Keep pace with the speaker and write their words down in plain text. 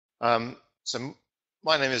So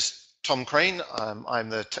my name is Tom Crane. I'm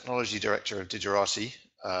the Technology Director of Digirati.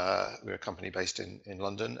 We're a company based in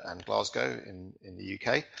London and Glasgow in the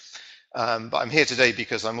UK. But I'm here today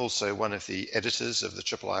because I'm also one of the editors of the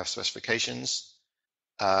IIIF specifications.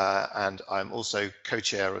 And I'm also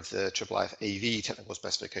co-chair of the IIIF AV Technical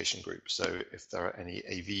Specification Group. So if there are any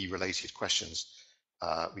AV related questions,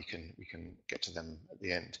 we can get to them at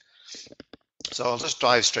the end. So I'll just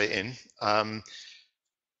dive straight in.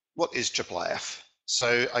 What is IIIF?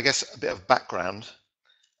 So I guess a bit of background.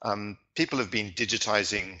 People have been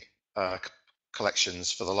digitizing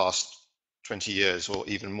collections for the last 20 years or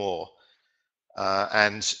even more.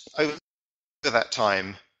 And over that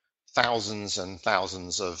time, thousands and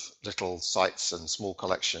thousands of little sites and small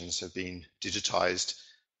collections have been digitized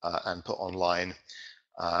and put online.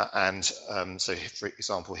 So, for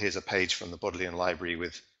example, here's a page from the Bodleian Library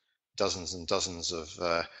with dozens and dozens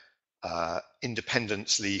of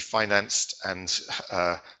independently financed and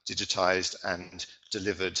digitized and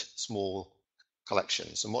delivered small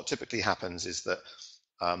collections. And what typically happens is that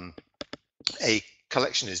a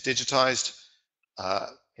collection is digitized,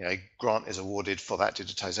 a grant is awarded for that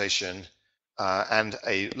digitization, and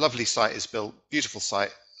a lovely site is built, beautiful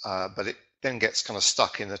site, but it then gets kind of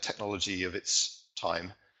stuck in the technology of its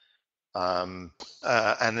time, and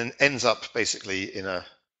then ends up basically in a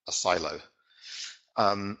silo.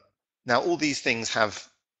 Now, all these things have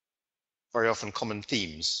very often common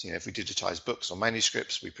themes. If we digitize books or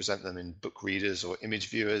manuscripts, we present them in book readers or image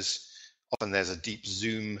viewers. Often there's a deep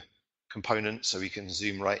zoom component, so we can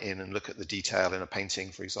zoom right in and look at the detail in a painting,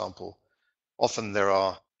 for example. Often there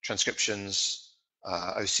are transcriptions,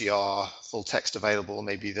 OCR, full text available.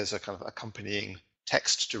 Maybe there's a kind of accompanying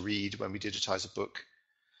text to read when we digitize a book.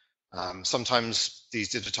 Sometimes these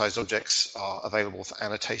digitized objects are available for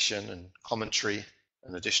annotation and commentary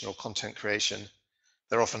and additional content creation.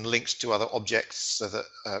 They're often linked to other objects so that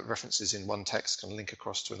references in one text can link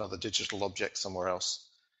across to another digital object somewhere else.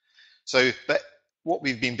 So what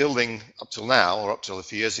we've been building up till now, or up till a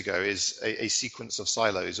few years ago, is a sequence of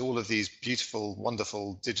silos. All of these beautiful,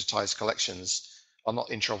 wonderful digitized collections are not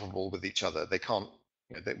interoperable with each other. They can't,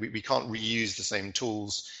 we can't reuse the same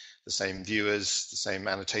tools, the same viewers, the same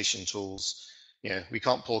annotation tools. We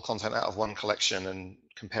can't pull content out of one collection and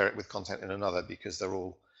compare it with content in another because they're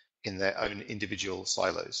all in their own individual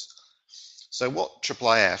silos. So what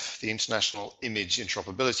IIIF, the International Image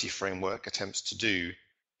Interoperability Framework, attempts to do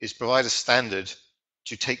is provide a standard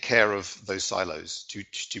to take care of those silos,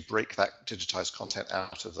 to break that digitized content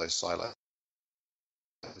out of those silos.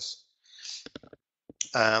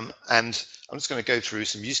 And I'm just going to go through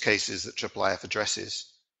some use cases that IIIF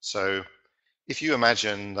addresses. So if you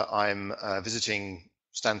imagine that I'm visiting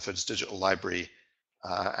Stanford's digital library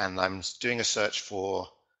and I'm doing a search for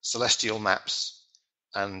celestial maps,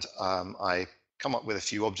 and I come up with a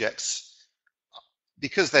few objects.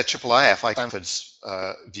 Because they're IIIF, I can Stanford's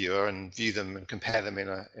viewer and view them and compare them in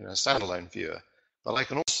a standalone viewer. But I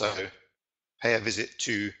can also pay a visit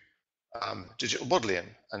to Digital Bodleian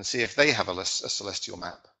and see if they have a celestial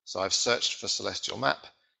map. So I've searched for celestial map.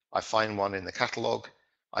 I find one in the catalogue.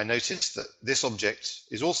 I notice that this object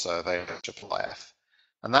is also available at IIIF,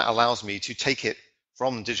 and that allows me to take it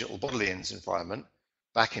from Digital Bodleian's environment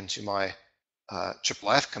back into my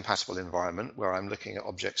IIIF compatible environment where I'm looking at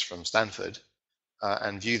objects from Stanford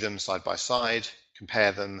and view them side by side,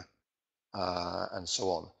 compare them, and so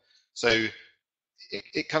on. So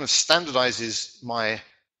it kind of standardizes my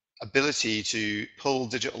ability to pull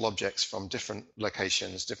digital objects from different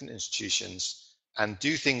locations, different institutions, and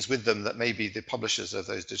do things with them that maybe the publishers of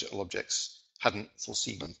those digital objects hadn't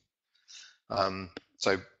foreseen.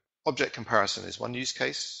 So object comparison is one use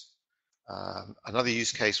case. Another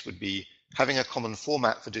use case would be having a common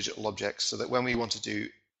format for digital objects so that when we want to do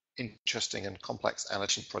interesting and complex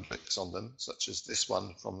annotation projects on them, such as this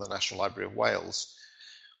one from the National Library of Wales,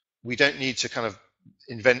 we don't need to kind of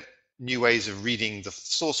invent new ways of reading the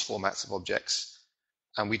source formats of objects,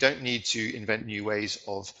 and we don't need to invent new ways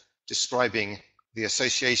of describing the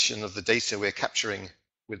association of the data we're capturing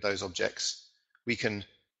with those objects. We can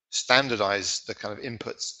standardize the kind of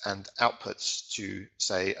inputs and outputs to,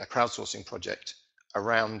 say, a crowdsourcing project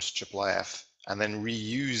around IIIF, and then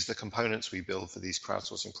reuse the components we build for these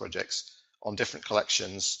crowdsourcing projects on different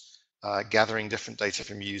collections, gathering different data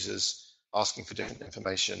from users, asking for different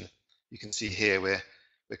information. You can see here we're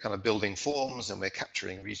kind of building forms and we're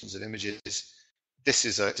capturing regions of images. This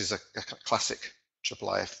is a classic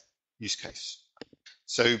IIIF use case.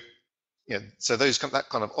 So, so that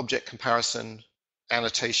kind of object comparison,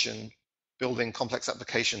 annotation, building complex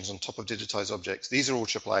applications on top of digitized objects, these are all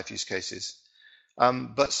IIIF use cases.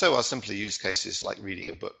 But so are simpler use cases like reading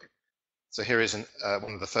a book. So here is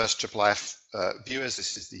one of the first IIIF viewers.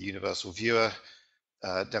 This is the universal viewer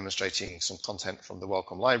demonstrating some content from the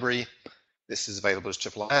Wellcome Library. This is available as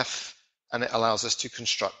IIIF, and it allows us to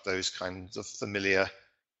construct those kinds of familiar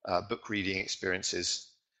book reading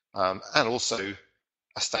experiences, and also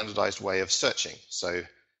a standardized way of searching. So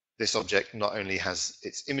this object not only has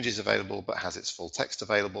its images available, but has its full text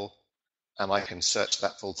available, and I can search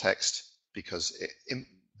that full text because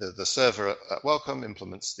the server at Wellcome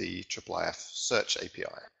implements the IIIF search API.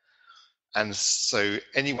 And so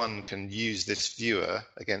anyone can use this viewer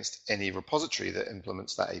against any repository that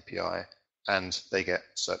implements that API, and they get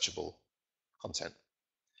searchable content.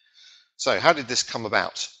 So how did this come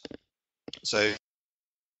about? So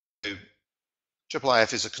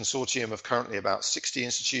IIIF is a consortium of currently about 60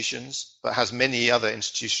 institutions, but has many other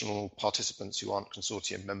institutional participants who aren't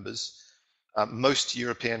consortium members. Most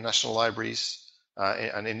European national libraries,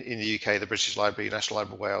 and in the UK, the British Library, National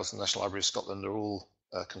Library of Wales, and the National Library of Scotland are all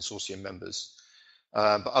consortium members.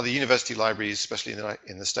 But other university libraries, especially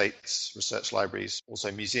in the States, research libraries,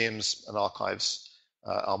 also museums and archives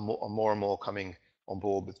are more and more coming on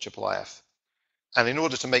board with IIIF. And in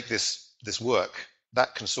order to make this work,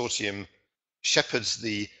 that consortium shepherds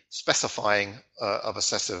the specifying of a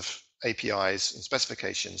set of APIs and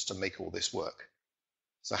specifications to make all this work.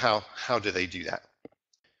 So how do they do that?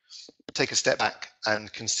 Take a step back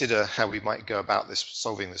and consider how we might go about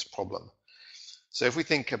solving this problem. So if we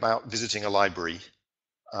think about visiting a library,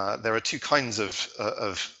 there are two kinds of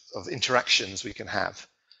interactions we can have.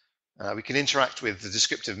 We can interact with the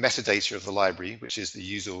descriptive metadata of the library, which is the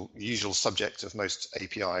usual subject of most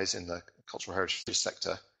APIs in the cultural heritage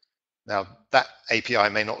sector. Now, that API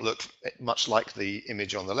may not look much like the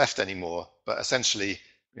image on the left anymore, but essentially,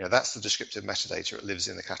 that's the descriptive metadata. It lives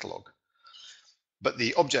in the catalog. But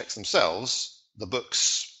the objects themselves, the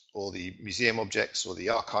books or the museum objects or the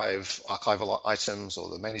archival items or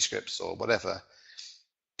the manuscripts or whatever,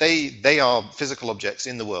 they are physical objects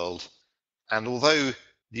in the world. And although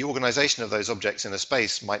the organization of those objects in a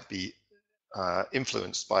space might be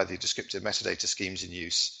influenced by the descriptive metadata schemes in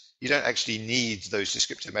use, you don't actually need those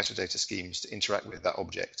descriptive metadata schemes to interact with that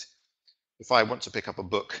object. If I want to pick up a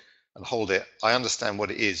book and hold it, I understand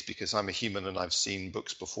what it is because I'm a human and I've seen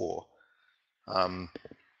books before. So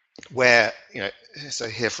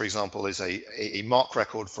here, for example, is a mark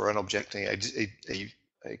record for an object, a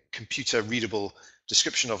computer readable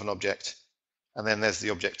description of an object, and then there's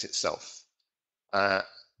the object itself. The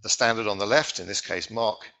standard on the left, in this case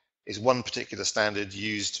mark, is one particular standard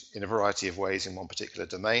used in a variety of ways in one particular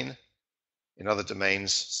domain. In other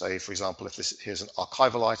domains, say for example, if here's an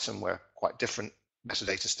archival item where quite different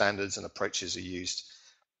metadata standards and approaches are used.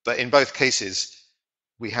 But in both cases,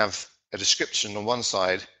 we have a description on one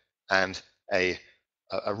side and a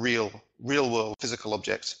real world physical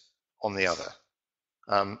object on the other.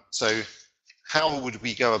 So how would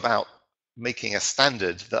we go about making a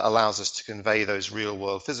standard that allows us to convey those real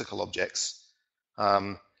world physical objects?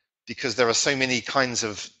 Because there are so many kinds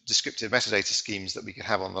of descriptive metadata schemes that we could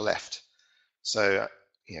have on the left. So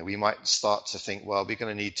we might start to think, well, we're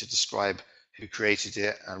going to need to describe who created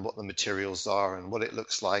it and what the materials are and what it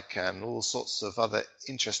looks like and all sorts of other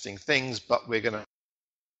interesting things, but we're going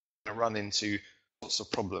to run into lots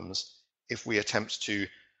of problems if we attempt to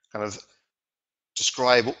kind of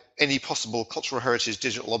describe any possible cultural heritage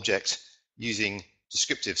digital object using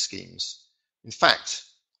descriptive schemes. In fact,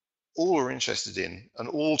 all we're interested in and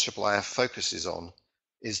all IIIF focuses on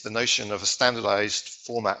is the notion of a standardized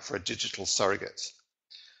format for a digital surrogate.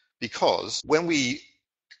 Because when we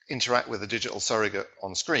interact with a digital surrogate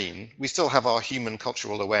on screen, we still have our human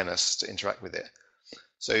cultural awareness to interact with it.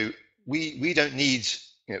 So we don't need,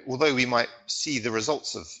 although we might see the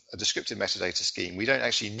results of a descriptive metadata scheme, we don't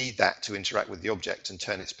actually need that to interact with the object and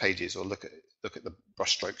turn its pages or look at the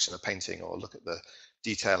brushstrokes in a painting or look at the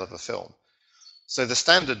detail of a film. So the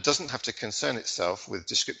standard doesn't have to concern itself with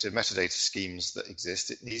descriptive metadata schemes that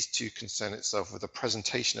exist. It needs to concern itself with the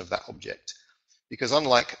presentation of that object. Because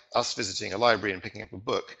unlike us visiting a library and picking up a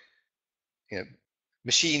book,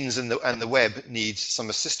 machines and the web need some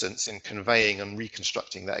assistance in conveying and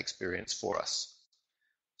reconstructing that experience for us.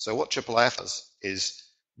 So what IIIF does is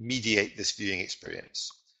mediate this viewing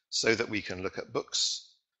experience so that we can look at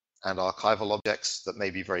books and archival objects that may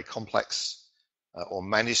be very complex, or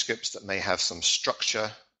manuscripts that may have some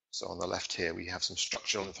structure. So on the left here, we have some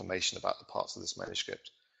structural information about the parts of this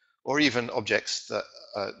manuscript, or even objects that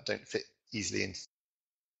don't fit easily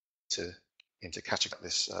into category,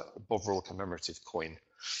 this Bovril commemorative coin.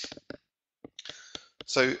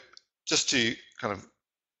 So just to kind of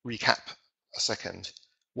recap a second,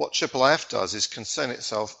 What IIIF does is concern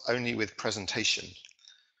itself only with presentation.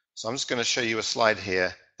 So I'm just going to show you a slide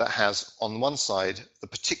here that has on one side the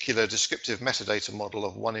particular descriptive metadata model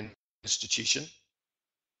of one institution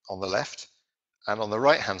on the left, and on the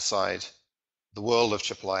right hand side the world of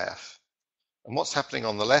IIIF. And what's happening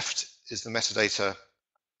on the left is the metadata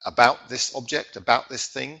about this object, about this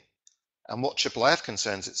thing, and what IIIF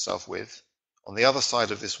concerns itself with on the other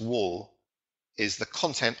side of this wall is the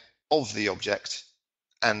content of the object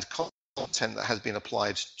and content that has been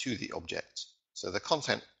applied to the object. So the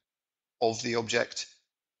content of the object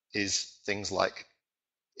is things like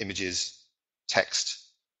images, text,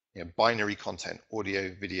 binary content,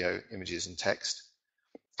 audio, video, images, and text.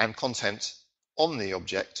 And content on the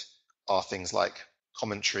object are things like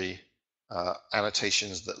commentary,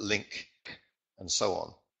 annotations that link, and so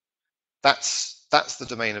on. That's the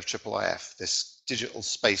domain of IIIF, this digital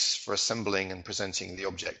space for assembling and presenting the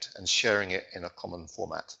object and sharing it in a common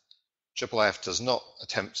format. IIIF does not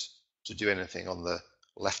attempt to do anything on the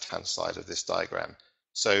left-hand side of this diagram.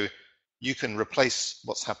 So you can replace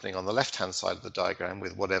what's happening on the left-hand side of the diagram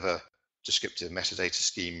with whatever descriptive metadata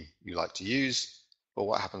scheme you like to use, but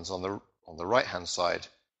what happens on the right-hand side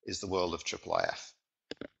is the world of IIIF.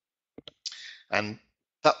 And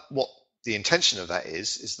what the intention of that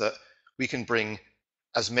is that we can bring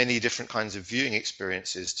as many different kinds of viewing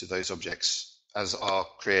experiences to those objects as our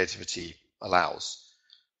creativity allows.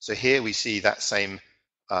 So here we see that same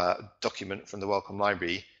document from the Wellcome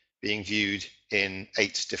Library being viewed in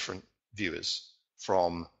 8 different viewers.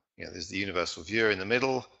 From, there's the universal viewer in the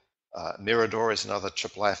middle, Mirador is another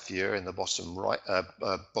IIIF viewer in the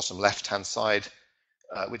bottom left-hand side,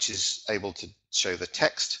 which is able to show the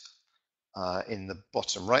text. In the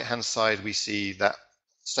bottom right-hand side, we see that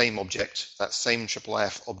same object, that same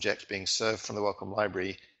IIIF object being served from the Wellcome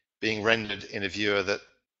Library, being rendered in a viewer that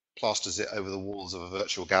plasters it over the walls of a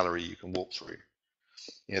virtual gallery you can walk through.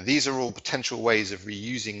 These are all potential ways of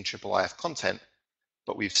reusing IIIF content,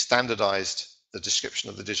 but we've standardized the description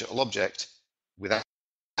of the digital object without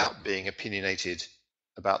being opinionated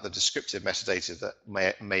about the descriptive metadata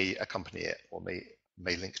that may accompany it or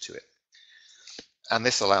may link to it. And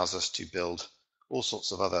this allows us to build all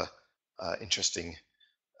sorts of other interesting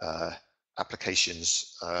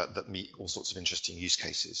applications that meet all sorts of interesting use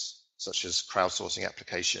cases, such as crowdsourcing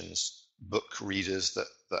applications, book readers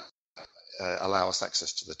that allow us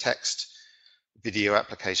access to the text, video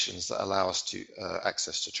applications that allow us to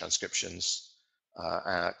access to transcriptions,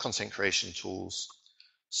 content creation tools,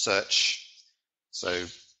 search. So,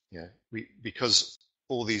 because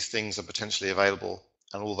all these things are potentially available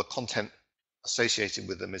and all the content associated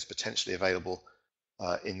with them is potentially available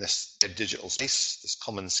in this digital space, this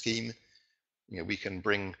common scheme, we can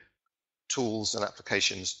bring tools and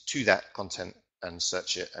applications to that content and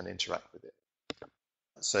search it and interact with it.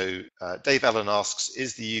 So Dave Allen asks,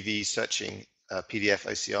 is the UV searching PDF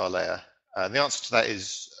OCR layer? The answer to that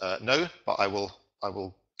is no, but I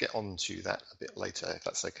will get on to that a bit later if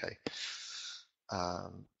that's okay.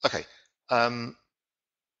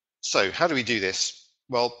 So how do we do this?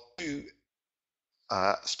 Well, two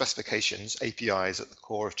specifications, APIs at the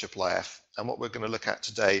core of IIIF, and what we're going to look at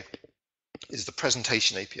today is the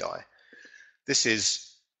presentation API. This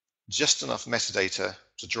is just enough metadata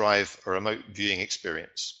to drive a remote viewing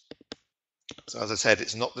experience. So as I said,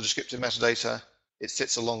 it's not the descriptive metadata, it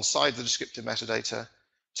sits alongside the descriptive metadata.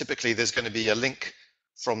 Typically there's going to be a link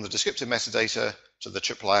from the descriptive metadata to the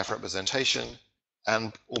IIIF representation,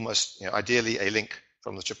 and almost ideally a link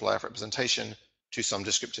from the IIIF representation to some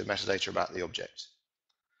descriptive metadata about the object.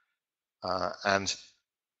 And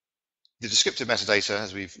the descriptive metadata,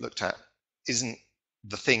 as we've looked at, isn't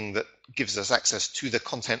the thing that gives us access to the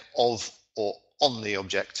content of or on the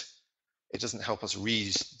object. It doesn't help us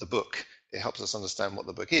read the book. It helps us understand what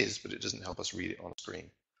the book is, but it doesn't help us read it on screen.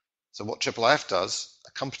 So what IIIF does,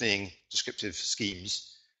 accompanying descriptive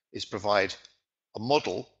schemes, is provide a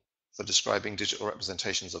model for describing digital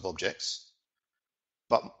representations of objects,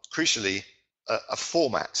 but crucially, a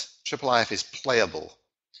format. IIIF is playable.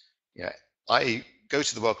 I go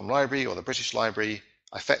to the Wellcome Library or the British Library,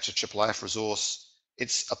 I fetch a IIIF resource.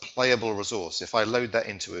 It's a playable resource. If I load that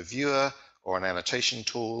into a viewer or an annotation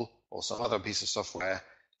tool or some other piece of software,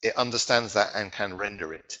 it understands that and can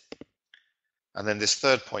render it. And then this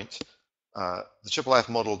third point, the IIIF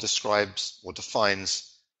model describes or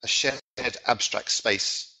defines a shared abstract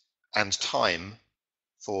space and time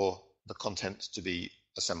for the content to be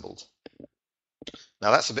assembled.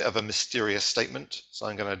 Now that's a bit of a mysterious statement, so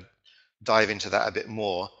I'm going to dive into that a bit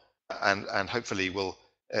more and hopefully will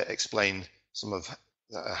explain some of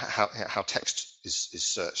how text is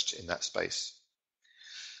searched in that space.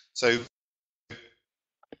 So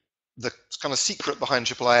the kind of secret behind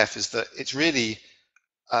IIIF is that it's really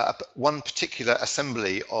one particular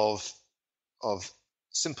assembly of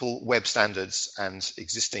simple web standards and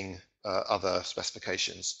existing other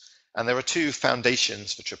specifications. And there are two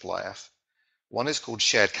foundations for IIIF. One is called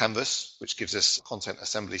shared canvas, which gives us content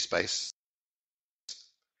assembly space.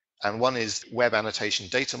 And one is web annotation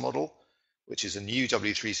data model, which is a new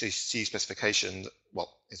W3C specification.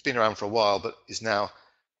 Well, it's been around for a while, but is now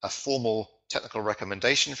a formal technical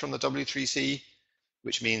recommendation from the W3C,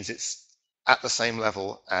 which means it's at the same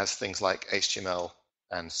level as things like HTML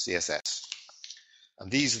and CSS. And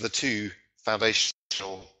these are the two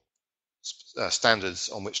foundational standards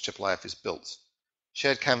on which IIIF is built.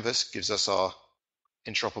 Shared canvas gives us our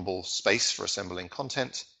interoperable space for assembling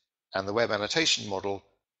content, and the web annotation model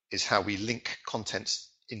is how we link content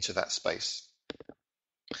into that space.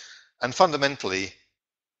 And fundamentally,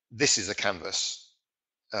 this is a canvas.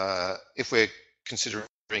 If we're considering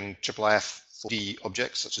IIIF for D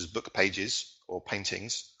objects such as book pages or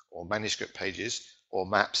paintings or manuscript pages or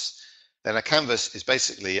maps, then a canvas is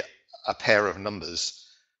basically a pair of numbers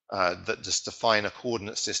that just define a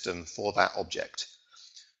coordinate system for that object.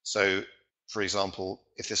 So, for example,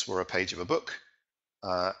 if this were a page of a book,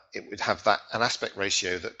 it would have an aspect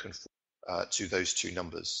ratio that conforms to those two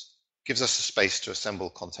numbers. It gives us a space to assemble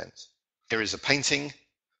content. Here is a painting.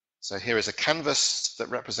 So here is a canvas that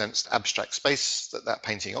represents the abstract space that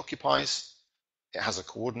painting occupies. It has a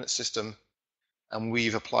coordinate system, and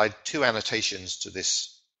we've applied two annotations to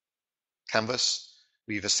this canvas.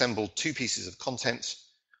 We've assembled two pieces of content.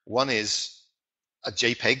 One is a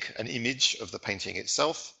JPEG, an image of the painting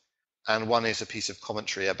itself, and one is a piece of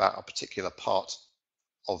commentary about a particular part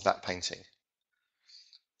of that painting.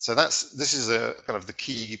 So this is a kind of the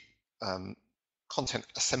key content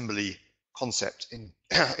assembly concept in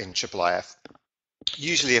IIIF.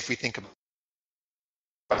 Usually, if we think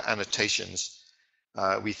about annotations,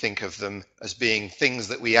 we think of them as being things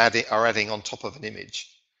that we are adding on top of an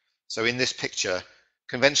image. So in this picture,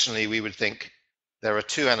 conventionally, we would think there are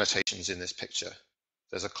two annotations in this picture.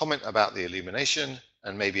 There's a comment about the illumination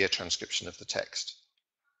and maybe a transcription of the text.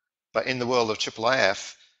 But in the world of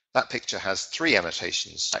IIIF, that picture has three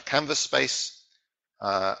annotations: that canvas space,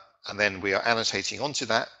 and then we are annotating onto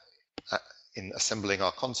that in assembling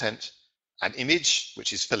our content, an image,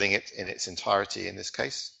 which is filling it in its entirety in this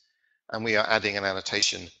case, and we are adding an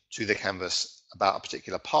annotation to the canvas about a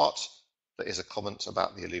particular part that is a comment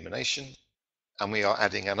about the illumination, and we are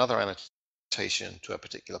adding another annotation to a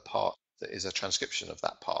particular part that is a transcription of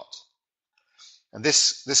that part. And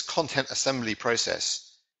this content assembly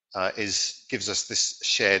process gives us this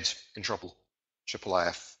shared interoperable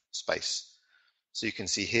IIIF space. So you can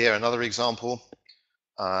see here another example.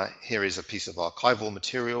 Here is a piece of archival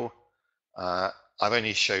material. I've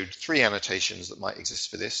only showed three annotations that might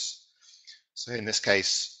exist for this. So in this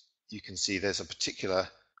case, you can see there's a particular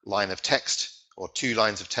line of text, or two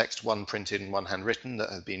lines of text, one printed and one handwritten, that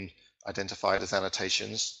have been identified as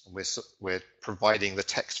annotations. And we're providing the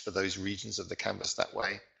text for those regions of the canvas that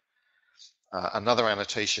way. Another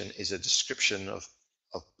annotation is a description of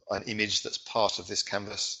an image that's part of this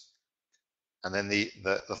canvas. And then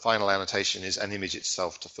the final annotation is an image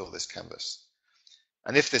itself to fill this canvas.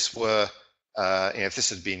 And if this were, if this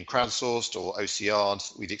had been crowdsourced or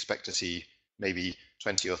OCR'd, we'd expect to see maybe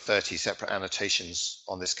 20 or 30 separate annotations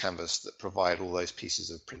on this canvas that provide all those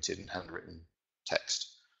pieces of printed and handwritten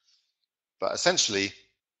text. But essentially,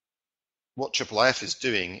 what IIIF is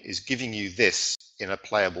doing is giving you this in a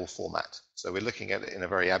playable format. So we're looking at it in a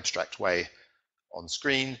very abstract way on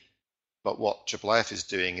screen, but what IIIF is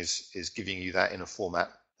doing is giving you that in a format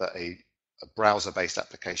that a browser-based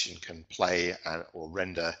application can play or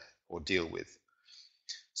render or deal with.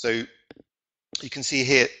 So you can see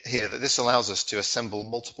here that this allows us to assemble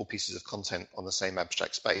multiple pieces of content on the same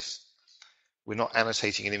abstract space. We're not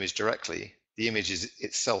annotating an image directly. The image is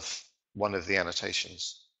itself one of the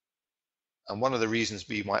annotations. And one of the reasons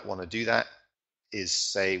we might want to do that is,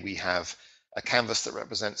 say, we have a canvas that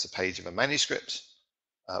represents a page of a manuscript.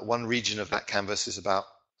 One region of that canvas is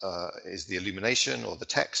the illumination or the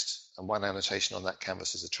text, and one annotation on that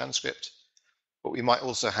canvas is a transcript. But we might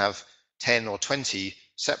also have 10 or 20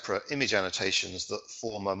 separate image annotations that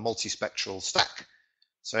form a multispectral stack.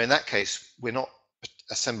 So in that case, we're not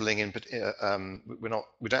assembling in, we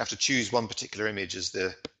don't have to choose one particular image as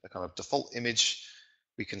the kind of default image.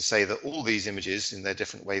 We can say that all these images in their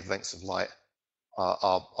different wavelengths of light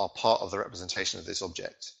are part of the representation of this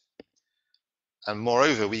object. And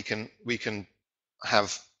moreover, we can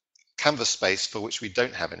have canvas space for which we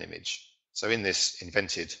don't have an image. So in this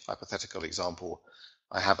invented hypothetical example,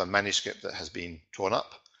 I have a manuscript that has been torn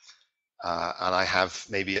up, and I have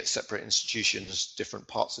maybe at separate institutions different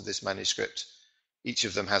parts of this manuscript. Each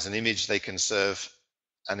of them has an image they can serve,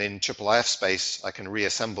 and in IIIF space I can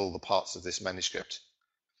reassemble the parts of this manuscript.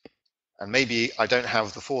 And maybe I don't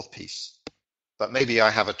have the fourth piece, but maybe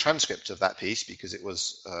I have a transcript of that piece because it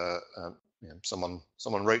was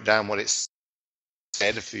someone wrote down what it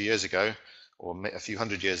said a few years ago or a few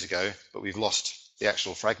hundred years ago, but we've lost the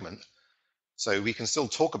actual fragment. So we can still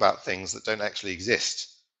talk about things that don't actually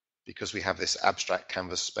exist because we have this abstract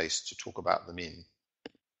canvas space to talk about them in.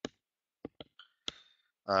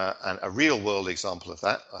 And a real world example of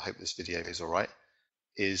that, I hope this video is all right,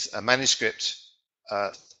 is a manuscript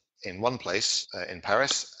in one place in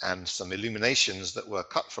Paris and some illuminations that were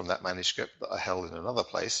cut from that manuscript that are held in another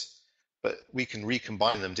place, but we can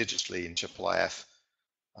recombine them digitally in IIIF.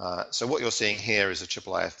 So what you're seeing here is a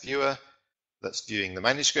IIIF viewer that's viewing the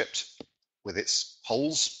manuscript with its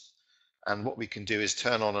holes, and what we can do is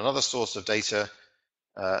turn on another source of data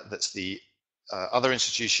that's the other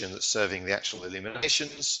institution that's serving the actual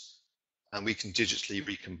illuminations, and we can digitally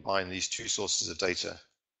recombine these two sources of data.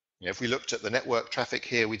 If we looked at the network traffic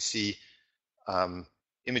here, we'd see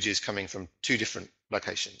images coming from two different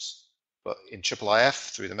locations, but in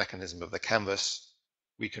IIIF, through the mechanism of the canvas,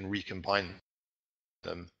 we can recombine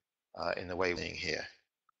them in the way we're seeing here.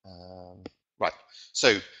 Right,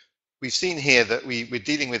 so we've seen here that we're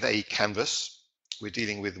dealing with a canvas. We're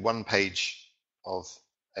dealing with one page of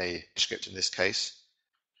a script in this case,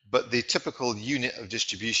 but the typical unit of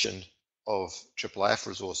distribution of IIIF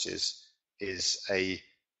resources is a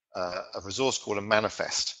resource called a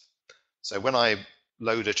manifest. So when I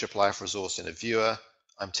load a IIIF resource in a viewer,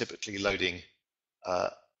 I'm typically loading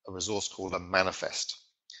a resource called a manifest.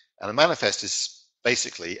 And a manifest is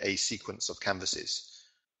basically a sequence of canvases.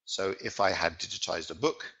 So if I had digitized a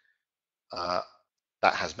book,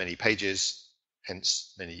 that has many pages,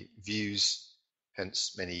 hence many views,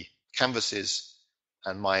 hence many canvases,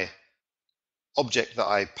 and my object that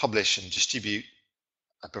I publish and distribute,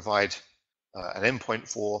 I provide an endpoint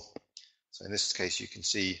for. So in this case, you can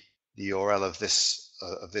see the URL of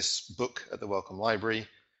this book at the Wellcome Library.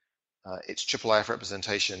 Its IIIF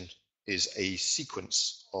representation is a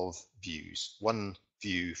sequence of views, one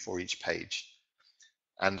view for each page.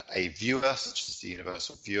 And a viewer, such as the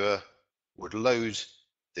universal viewer, would load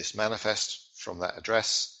this manifest from that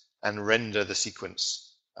address and render the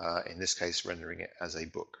sequence, in this case, rendering it as a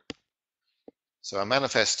book. So a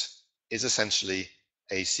manifest is essentially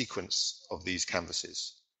a sequence of these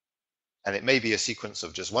canvases. And it may be a sequence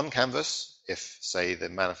of just one canvas, if, say, the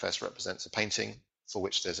manifest represents a painting for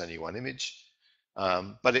which there's only one image,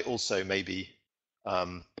 but it also may be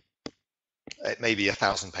a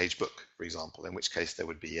 1,000-page book, for example, in which case there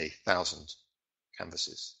would be 1,000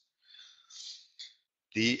 canvases.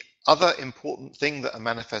 The other important thing that a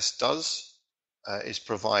manifest does is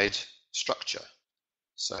provide structure.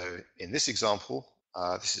 So in this example,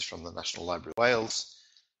 this is from the National Library of Wales,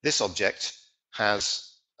 this object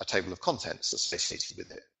has a table of contents associated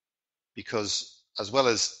with it, because as well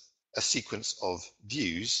as a sequence of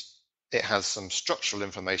views, it has some structural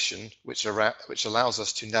information which allows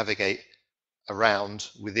us to navigate around,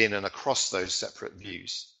 within, and across those separate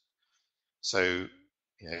views. So,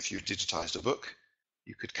 if you digitized a book,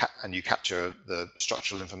 you could you capture the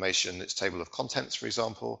structural information, its table of contents, for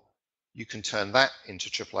example. You can turn that into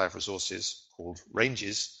IIIF resources called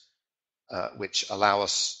ranges, which allow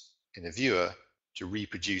us in a viewer to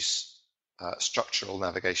reproduce structural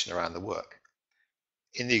navigation around the work.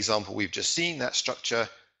 In the example we've just seen, that structure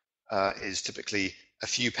is typically a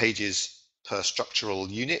few pages per structural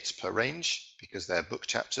unit, per range, because they're book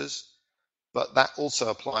chapters, but that also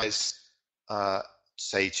applies,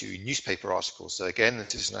 say, to newspaper articles. So again,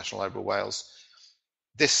 this is National Library of Wales.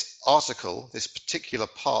 This article, this particular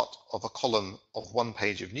part of a column of one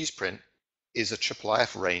page of newsprint, is a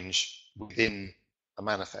IIIF range within a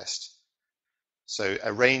manifest. So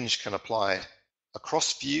a range can apply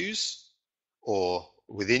across views or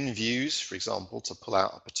within views, for example, to pull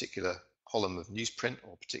out a particular column of newsprint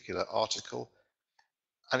or a particular article.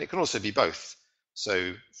 And it can also be both.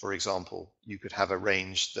 So, for example, you could have a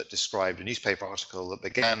range that described a newspaper article that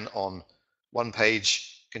began on one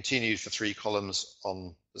page, continued for 3 columns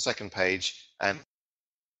on the second page, and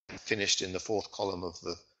finished in the 4th column of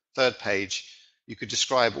the 3rd page. You could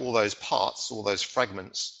describe all those parts, all those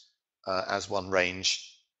fragments as one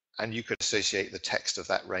range, and you could associate the text of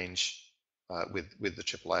that range with the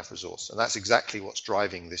IIIF resource. And that's exactly what's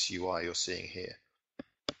driving this UI you're seeing here.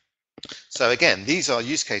 So again, these are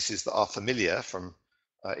use cases that are familiar from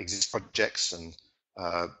existing projects and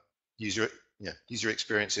user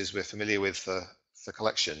experiences we're familiar with for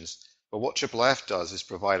collections. But what IIIF does is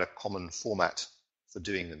provide a common format for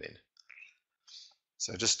doing them in.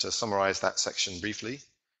 So just to summarize that section briefly,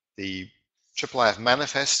 the IIIF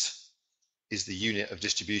manifest is the unit of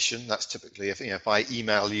distribution. That's typically, if I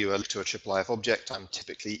email you to a IIIF object, I'm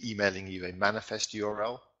typically emailing you a manifest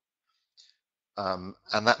URL. And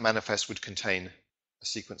that manifest would contain a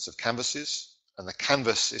sequence of canvases, and the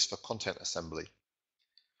canvas is for content assembly.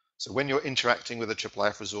 So when you're interacting with a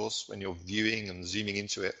IIIF resource, when you're viewing and zooming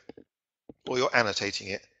into it, or you're annotating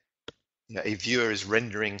it, a viewer is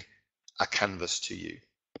rendering a canvas to you.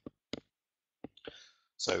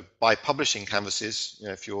 So by publishing canvases,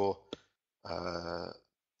 if you're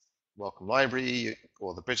Wellcome Library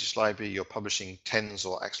or the British Library, you're publishing tens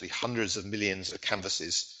or actually hundreds of millions of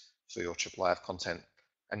canvases for your IIIF content,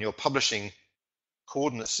 and you're publishing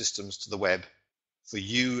coordinate systems to the web for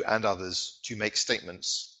you and others to make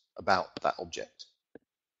statements about that object.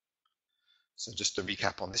 So just to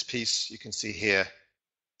recap on this piece, you can see here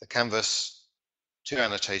the canvas, 2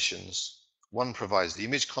 annotations. One provides the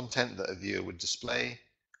image content that a viewer would display.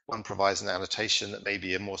 One provides an annotation that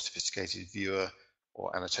maybe a more sophisticated viewer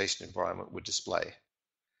or annotation environment would display.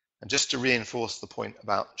 And just to reinforce the point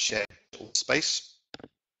about shared space,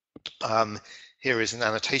 here is an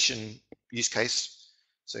annotation use case.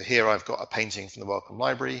 So here I've got a painting from the Wellcome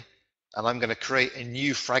Library, and I'm going to create a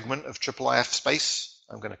new fragment of IIIF space.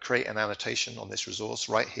 I'm going to create an annotation on this resource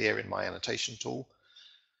right here in my annotation tool.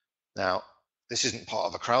 Now, this isn't part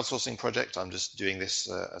of a crowdsourcing project. I'm just doing this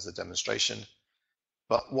as a demonstration.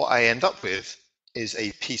 But what I end up with is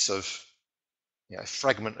a piece of, a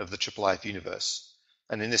fragment of the IIIF universe.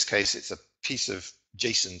 And in this case, it's a piece of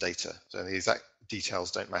JSON data. So the exact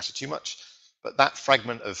details don't matter too much. But that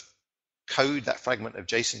fragment of code, that fragment of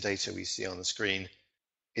JSON data we see on the screen,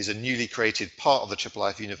 is a newly created part of the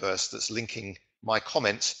IIIF universe that's linking my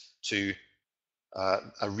comment to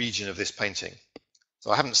a region of this painting.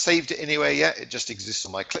 So I haven't saved it anywhere yet. It just exists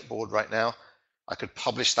on my clipboard right now. I could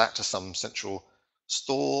publish that to some central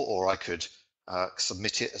store, or I could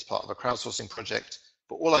submit it as part of a crowdsourcing project.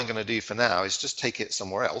 But all I'm going to do for now is just take it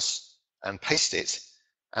somewhere else and paste it.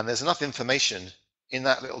 And there's enough information in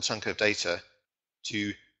that little chunk of data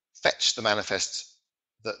to fetch the manifest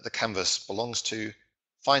that the canvas belongs to,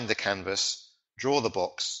 find the canvas, draw the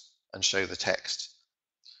box, and show the text.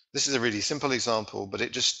 This is a really simple example, but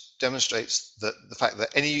it just demonstrates that the fact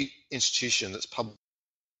that any institution that's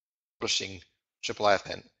publishing IIIF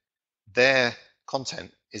content, their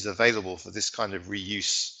content is available for this kind of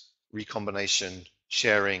reuse, recombination,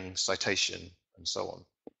 sharing, citation, and so on.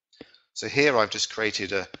 So here I've just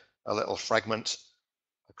created a little fragment.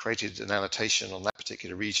 I created an annotation on that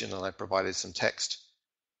particular region, and I provided some text.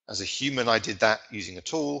 As a human, I did that using a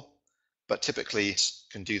tool, but typically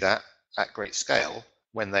can do that at great scale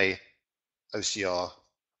when they OCR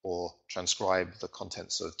or transcribe the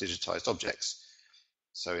contents of digitized objects.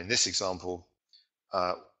 So in this example,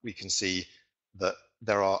 we can see that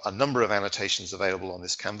there are a number of annotations available on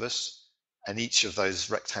this canvas, and each of those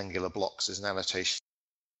rectangular blocks is an annotation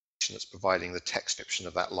that's providing the text description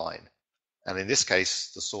of that line. And in this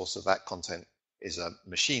case, the source of that content is a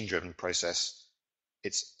machine-driven process.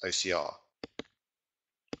 It's OCR.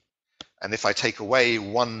 And if I take away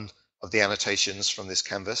one of the annotations from this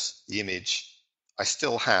canvas, the image, I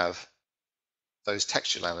still have those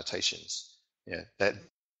textual annotations. That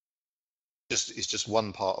is just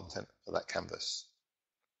one part of that canvas.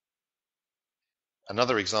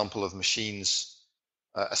 Another example of machines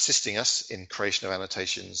assisting us in creation of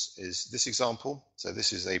annotations is this example. So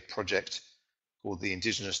this is a project called the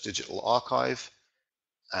Indigenous Digital Archive.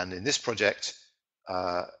 And in this project,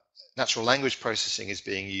 natural language processing is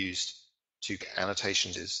being used to get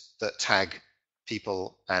annotations that tag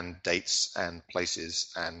people and dates and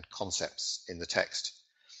places and concepts in the text.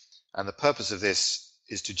 And the purpose of this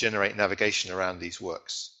is to generate navigation around these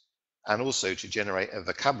works, and also to generate a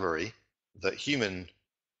vocabulary that human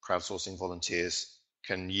crowdsourcing volunteers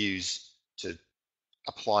can use to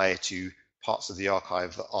apply to parts of the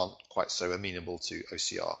archive that aren't quite so amenable to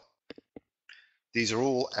OCR. These are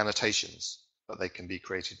all annotations, but they can be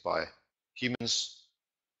created by humans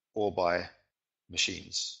or by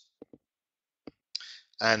machines.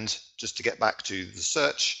 And just to get back to the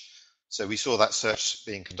search, so we saw that search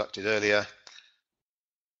being conducted earlier.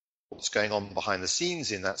 What's going on behind the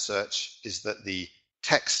scenes in that search is that the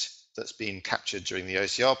text that's been captured during the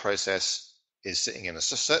OCR process is sitting in a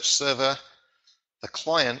search server. The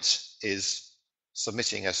client is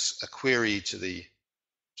submitting a query to the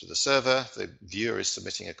server. The viewer is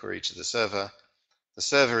submitting a query to the server. The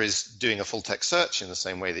server is doing a full text search in the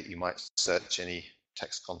same way that you might search any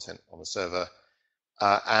text content on the server.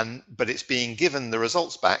 But it's being given the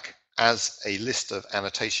results back as a list of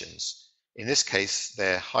annotations. In this case,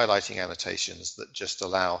 they're highlighting annotations that just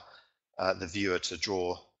allow the viewer to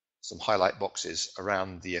draw some highlight boxes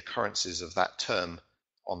around the occurrences of that term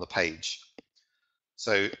on the page.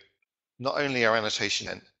 So not only are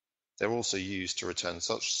annotations, they're also used to return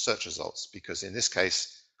search results, because in this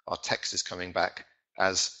case, our text is coming back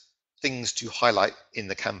as things to highlight in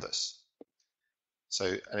the canvas. So,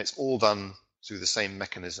 and it's all done through the same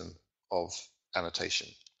mechanism of annotation.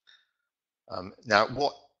 Now,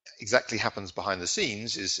 what exactly happens behind the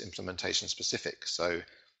scenes is implementation specific. So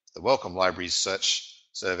the Wellcome Libraries search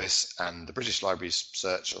service and the British Libraries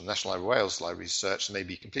search, or the National Library of Wales Libraries search, may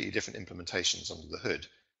be completely different implementations under the hood,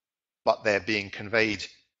 but they're being conveyed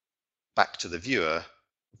back to the viewer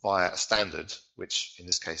via a standard, which in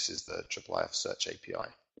this case is the IIIF search API.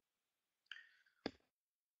 I'm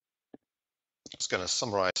just going to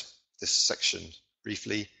summarize this section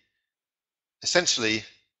briefly. Essentially,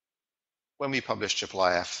 when we publish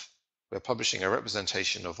IIIF, we're publishing a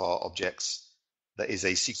representation of our objects that is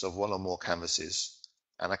a sequence of one or more canvases,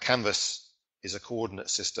 and a canvas is a coordinate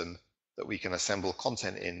system that we can assemble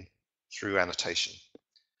content in through annotation.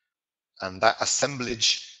 And that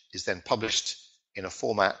assemblage is then published in a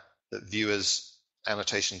format that viewers,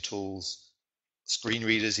 annotation tools, screen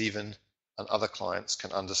readers even, and other clients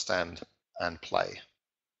can understand and play.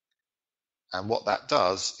 And what that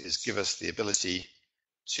does is give us the ability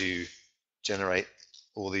to generate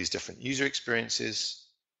all these different user experiences,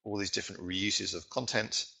 all these different reuses of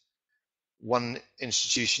content. One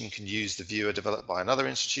institution can use the viewer developed by another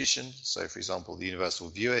institution. So for example, the Universal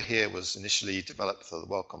Viewer here was initially developed for the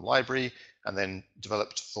Wellcome Library and then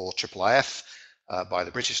developed for IIIF by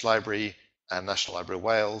the British Library and National Library of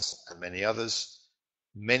Wales and many others.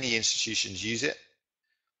 Many institutions use it.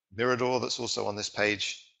 Mirador, that's also on this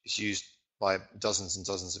page, is used by dozens and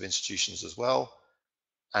dozens of institutions as well.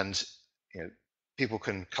 And people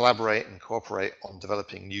can collaborate and cooperate on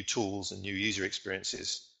developing new tools and new user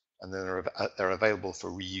experiences, and then they're available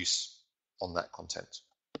for reuse on that content.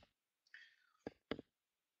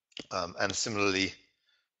 And similarly,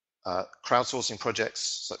 crowdsourcing projects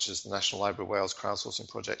such as the National Library of Wales crowdsourcing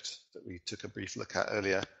project that we took a brief look at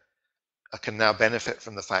earlier can now benefit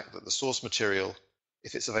from the fact that the source material,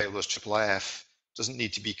 if it's available as IIIF, doesn't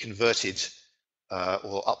need to be converted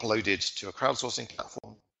or uploaded to a crowdsourcing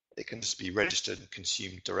platform. It can just be registered and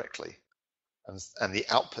consumed directly. And the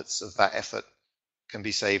outputs of that effort can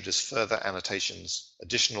be saved as further annotations,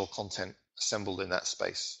 additional content assembled in that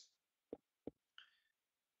space.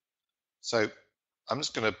 So I'm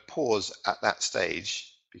just going to pause at that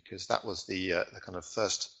stage because that was the kind of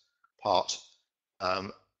first part.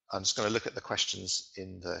 I'm just going to look at the questions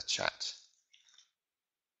in the chat.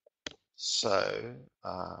 So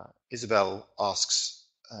Isabel asks,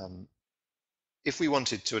 if we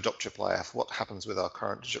wanted to adopt IIIF, what happens with our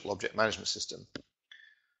current digital object management system?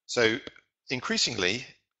 So increasingly,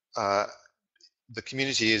 the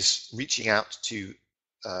community is reaching out to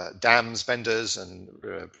DAMS vendors and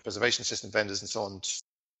preservation system vendors and so on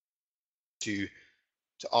to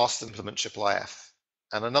ask them to implement IIIF.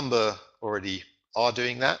 And a number already are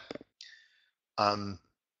doing that.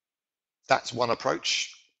 That's one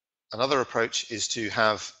approach. Another approach is to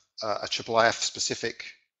have a IIIF specific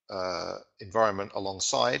environment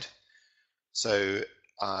alongside. So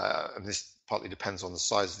and this partly depends on the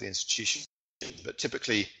size of the institution, but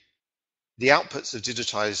typically the outputs of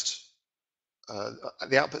digitization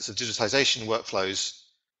workflows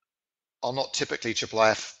are not typically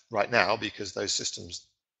IIIF right now because those systems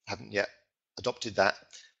haven't yet adopted that,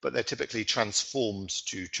 but they're typically transformed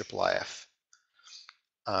to IIIF.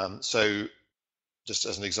 So just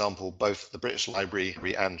as an example, both the British Library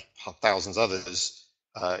and thousands others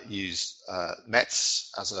use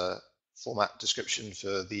METS as a format description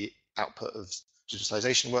for the output of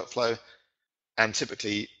digitization workflow. And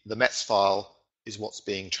typically the METS file is what's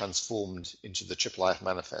being transformed into the IIIF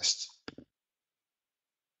manifest.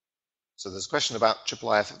 So there's a question about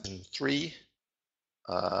IIIF version 3.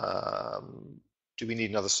 Do we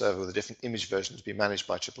need another server with a different image version to be managed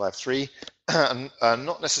by IIIF 3?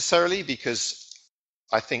 Not necessarily, because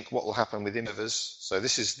I think what will happen with servers, so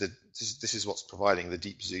this is what's providing the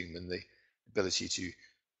deep zoom and the ability to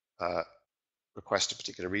request a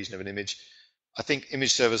particular region of an image. I think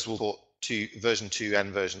image servers will port to version 2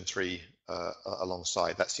 and version 3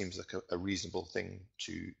 alongside. That seems like a reasonable thing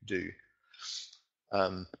to do.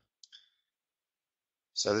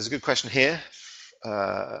 So there's a good question here.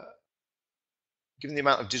 Given the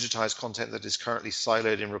amount of digitized content that is currently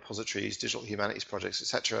siloed in repositories, digital humanities projects,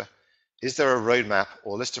 etc., is there a roadmap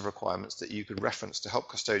or list of requirements that you could reference to help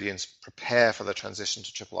custodians prepare for the transition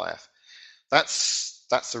to IIIF? That's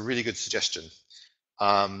That's a really good suggestion.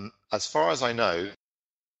 As far as I know,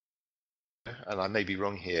 and I may be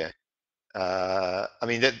wrong here, I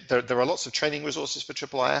mean, there are lots of training resources for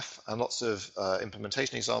IIIF and lots of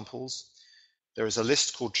implementation examples. There is a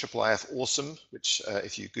list called IIIF Awesome, which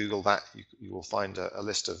if you Google that, you will find a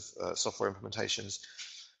list of software implementations.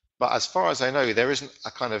 But as far as I know, there isn't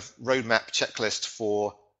a kind of roadmap checklist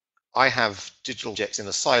for, I have digital objects in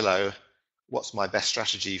a silo, what's my best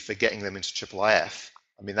strategy for getting them into IIIF?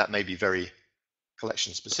 I mean, that may be very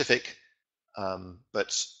collection specific,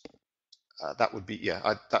 but that would be, yeah,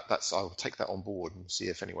 I'll take that on board and see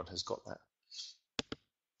if anyone has got that.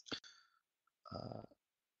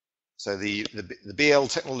 So the BL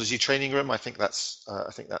Technology Training Room, I think that's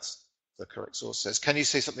the correct source. Says, can you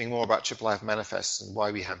say something more about IIIF manifests and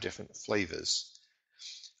why we have different flavors?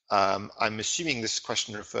 I'm assuming this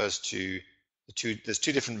question refers to there's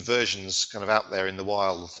two different versions kind of out there in the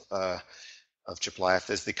wild of IIIF.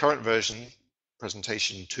 There's the current version,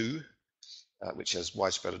 presentation 2, which has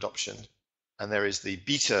widespread adoption, and there is the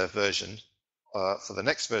beta version for the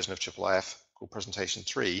next version of IIIF called presentation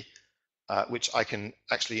 3, which I can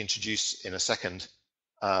actually introduce in a second,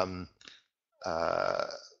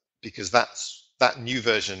 because that new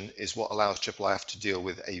version is what allows IIIF to deal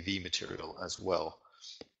with AV material as well.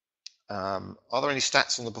 Are there any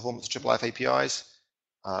stats on the performance of IIIF APIs?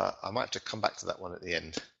 I might have to come back to that one at the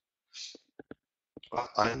end.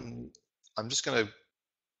 I'm just going to,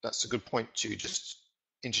 that's a good point to just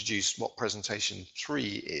introduce what presentation 3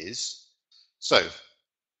 is. So,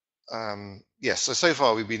 yes, so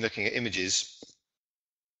far we've been looking at images,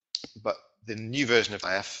 but the new version of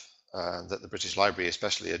IIIF that the British Library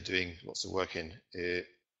especially are doing lots of work in, it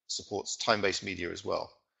supports time-based media as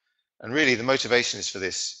well. And really the motivation is for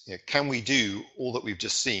this, can we do all that we've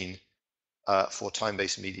just seen for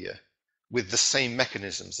time-based media with the same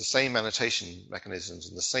mechanisms, the same annotation mechanisms,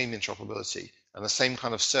 and the same interoperability, and the same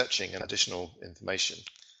kind of searching and additional information?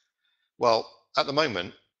 Well, at the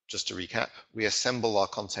moment, just to recap, we assemble our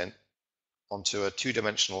content onto a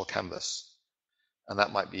two-dimensional canvas, and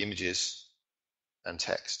that might be images and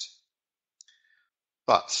text.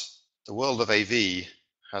 But the world of AV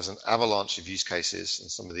has an avalanche of use cases, and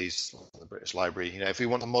some of these in the British Library. If we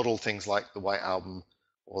want to model things like the White Album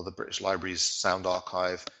or the British Library's Sound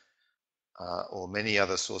Archive, or many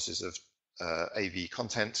other sources of AV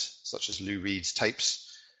content, such as Lou Reed's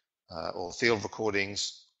tapes, or field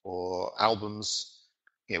recordings, or albums,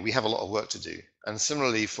 we have a lot of work to do. And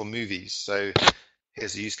similarly for movies. So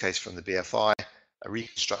here's a use case from the BFI, a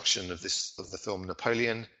reconstruction of the film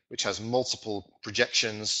Napoleon, which has multiple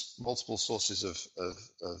projections, multiple sources of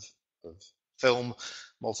film,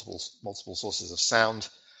 multiple sources of sound.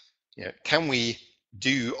 Can we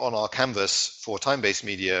do on our canvas for time-based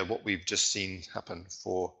media what we've just seen happen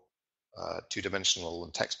for two-dimensional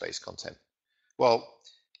and text-based content? Well,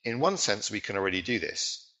 in one sense, we can already do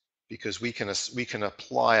this because we can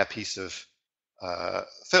apply a piece of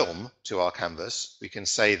film to our canvas. We can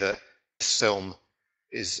say that this film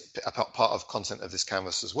is a part of content of this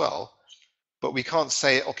canvas as well, but we can't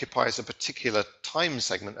say it occupies a particular time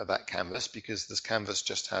segment of that canvas because this canvas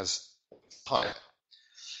just has time.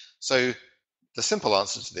 So the simple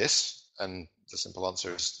answer to this, and the simple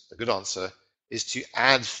answer is a good answer, is to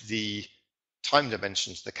add the time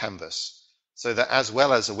dimension to the canvas so that as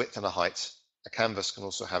well as a width and a height, a canvas can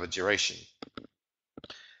also have a duration.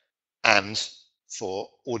 And for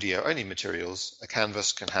audio only materials, a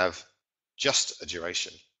canvas can have just a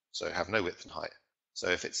duration, so have no width and height. So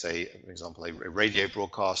if it's for example, a radio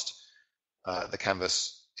broadcast, the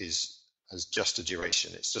canvas has just a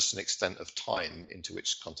duration. It's just an extent of time into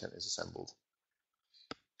which content is assembled.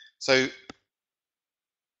 So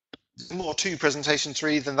more to presentation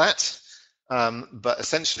 3 than that, but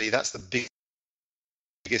essentially that's the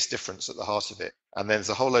biggest difference at the heart of it. And then there's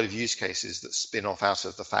a whole load of use cases that spin off out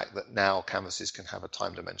of the fact that now canvases can have a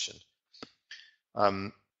time dimension.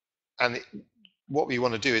 What we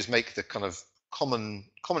want to do is make the kind of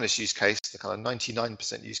commonest use case, the kind of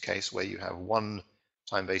 99% use case where you have one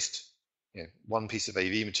time-based, one piece of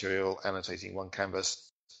AV material annotating one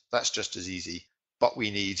canvas. That's just as easy, but we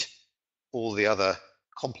need all the other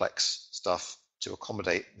complex stuff to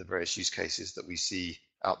accommodate the various use cases that we see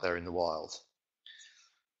out there in the wild.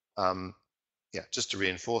 Just to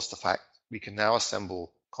reinforce the fact we can now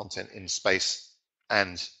assemble content in space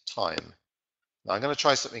and time. Now I'm going to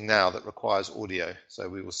try something now that requires audio, so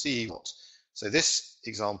we will see what. So this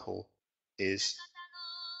example is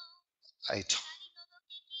a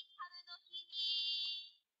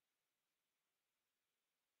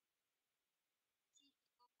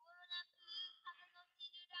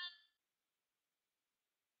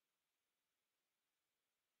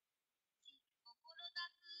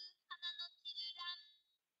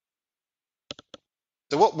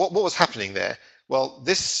So what was happening there? Well,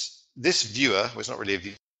 this viewer, well, it's not really a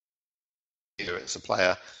viewer, it's a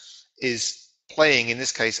player, is playing, in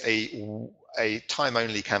this case, a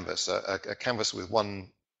time-only canvas, a canvas with one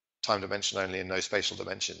time dimension only and no spatial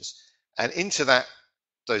dimensions. And into that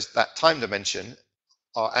time dimension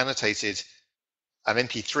are annotated an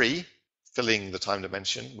MP3 filling the time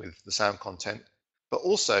dimension with the sound content, but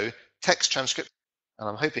also text transcript. And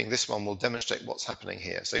I'm hoping this one will demonstrate what's happening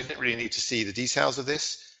here. So you don't really need to see the details of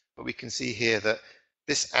this, but we can see here that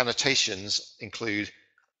this annotations include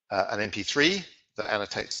an MP3 that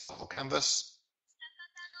annotates the whole canvas.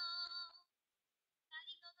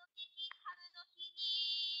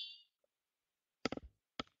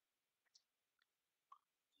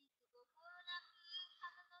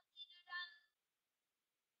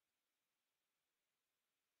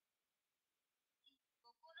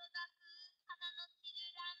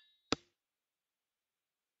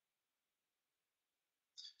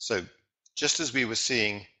 So just as we were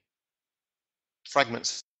seeing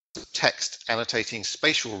fragments of text annotating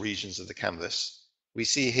spatial regions of the canvas, we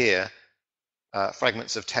see here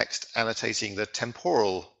fragments of text annotating the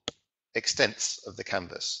temporal extents of the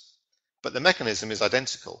canvas. But the mechanism is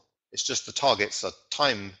identical. It's just the targets are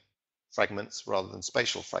time fragments rather than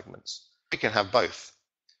spatial fragments. We can have both.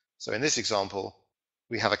 So in this example,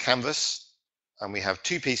 we have a canvas and we have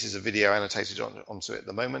two pieces of video annotated onto it at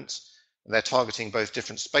the moment. And they're targeting both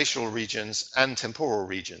different spatial regions and temporal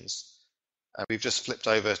regions. And we've just flipped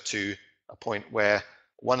over to a point where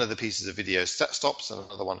one of the pieces of video stops and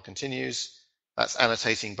another one continues. That's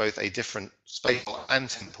annotating both a different spatial and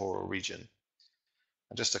temporal region.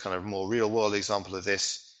 And just a kind of more real world example of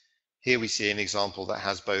this, here we see an example that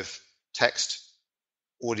has both text,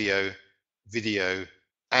 audio, video,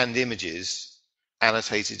 and images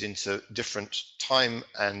annotated into different time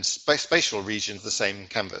and spatial regions of the same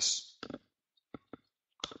canvas.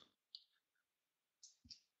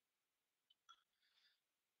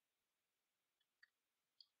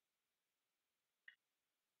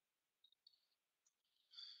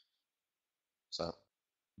 So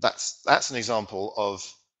that's an example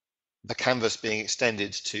of the canvas being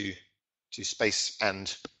extended to space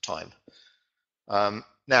and time.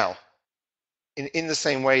 Now, in the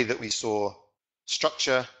same way that we saw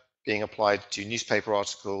structure being applied to newspaper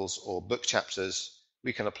articles or book chapters,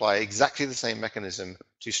 we can apply exactly the same mechanism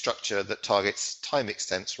to structure that targets time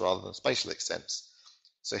extents rather than spatial extents.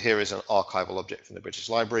 So here is an archival object from the British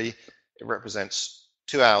Library. It represents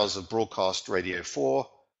 2 hours of broadcast Radio 4.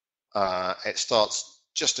 It starts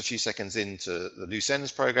just a few seconds into the loose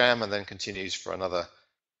ends program and then continues for another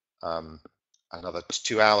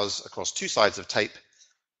 2 hours across two sides of tape.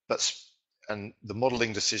 And the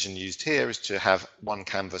modeling decision used here is to have one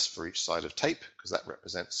canvas for each side of tape because that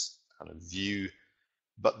represents kind of view.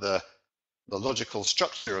 But the logical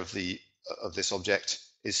structure of this object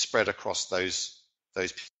is spread across those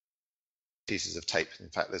pieces of tape. In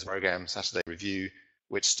fact, there's a program, Saturday Review,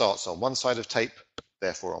 which starts on one side of tape,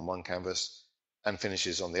 therefore on one canvas, and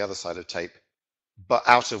finishes on the other side of tape, but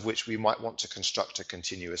out of which we might want to construct a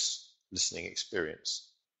continuous listening experience.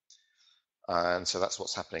 And so that's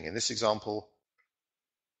what's happening in this example,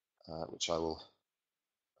 which I will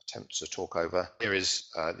attempt to talk over. Here is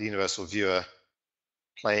the universal viewer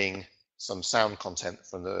playing some sound content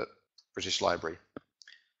from the British Library.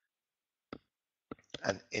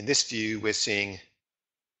 And in this view, we're seeing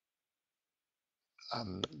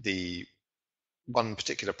the one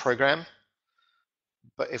particular program.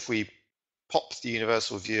 But if we pop the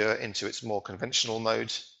universal viewer into its more conventional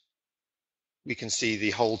mode, we can see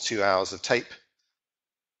the whole 2 hours of tape,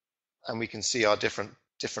 and we can see our different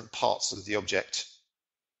parts of the object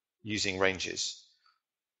using ranges.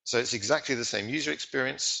 So it's exactly the same user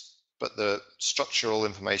experience, but the structural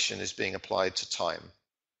information is being applied to time.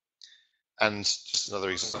 And just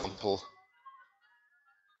another example.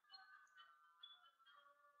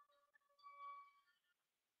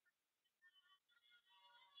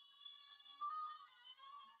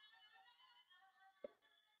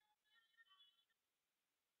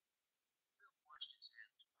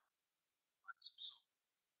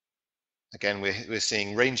 Again, we're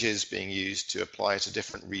seeing ranges being used to apply to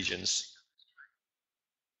different regions.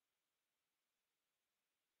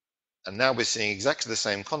 And now we're seeing exactly the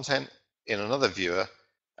same content in another viewer.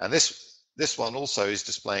 And this one also is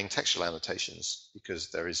displaying textual annotations because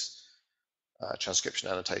there is transcription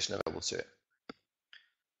annotation available to it.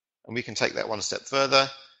 And we can take that one step further.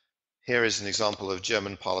 Here is an example of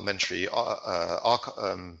German parliamentary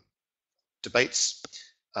debates.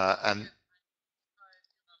 And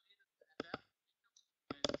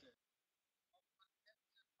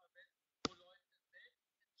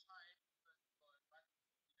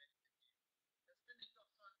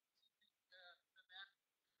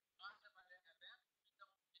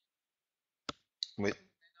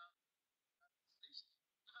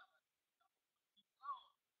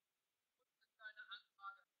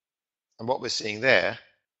And what we're seeing there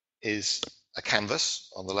is a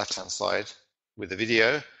canvas on the left-hand side with a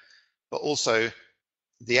video, but also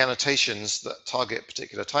the annotations that target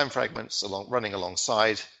particular time fragments running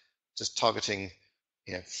alongside, just targeting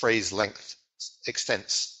phrase length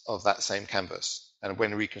extents of that same canvas. And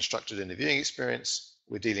when reconstructed in the viewing experience,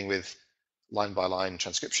 we're dealing with line-by-line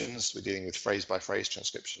transcriptions, we're dealing with phrase-by-phrase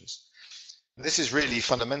transcriptions. This is really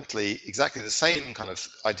fundamentally exactly the same kind of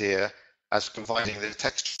idea as providing the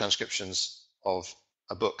text transcriptions of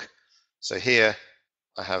a book. So here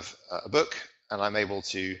I have a book, and I'm able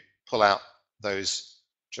to pull out those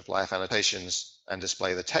IIIF annotations and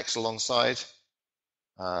display the text alongside,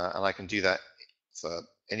 and I can do that for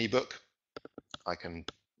any book.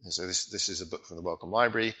 So this is a book from the Wellcome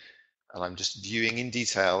Library, and I'm just viewing in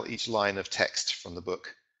detail each line of text from the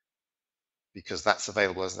book, because that's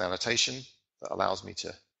available as an annotation that allows me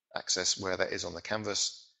to access where that is on the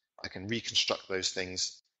canvas. I can reconstruct those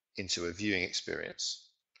things into a viewing experience.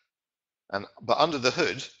 But under the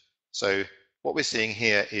hood, so what we're seeing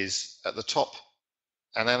here is at the top,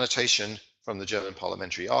 an annotation from the German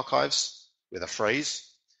Parliamentary Archives with a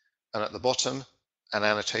phrase, and at the bottom, an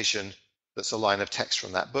annotation that's a line of text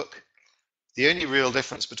from that book. The only real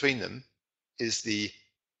difference between them is the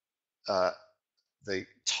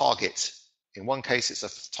target. In one case, it's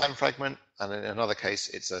a time fragment, and in another case,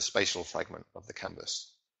 it's a spatial fragment of the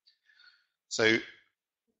canvas. So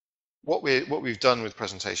what we've done with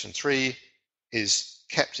presentation 3 is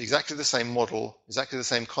kept exactly the same model, exactly the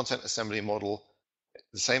same content assembly model,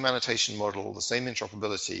 the same annotation model, the same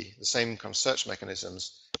interoperability, the same kind of search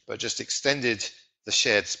mechanisms, but just extended the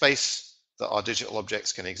shared space that our digital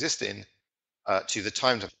objects can exist in to the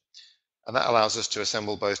time. And that allows us to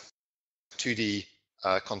assemble both 2D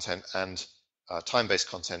content and time-based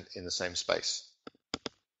content in the same space.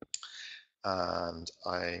 And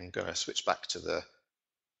I'm going to switch back to the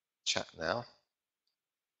chat now.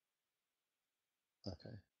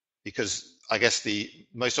 Okay. Because I guess the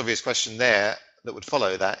most obvious question there that would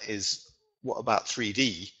follow that is, what about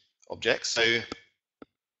 3D objects? So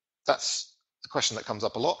that's a question that comes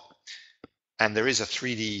up a lot. And there is a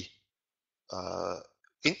 3D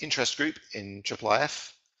interest group in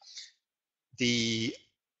IIIF. The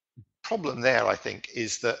problem there, I think,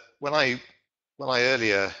 is that when I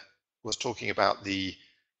earlier was talking about the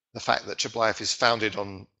fact that IIIF is founded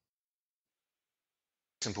on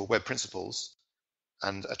simple web principles,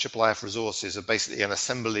 and a IIIF resource is basically an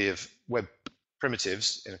assembly of web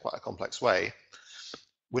primitives in quite a complex way,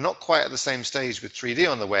 we're not quite at the same stage with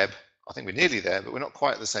 3D on the web. I think we're nearly there, but we're not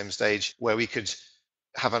quite at the same stage where we could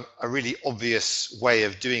have a really obvious way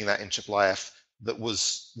of doing that in IIIF that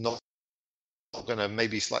was not going to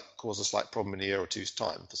maybe cause a slight problem in a year or two's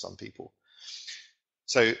time for some people.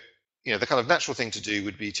 So, the kind of natural thing to do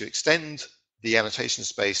would be to extend the annotation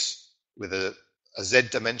space with a Z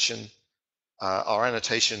dimension. Our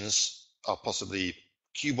annotations are possibly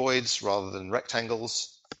cuboids rather than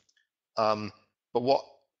rectangles. But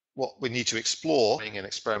what we need to explore in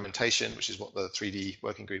experimentation, which is what the 3D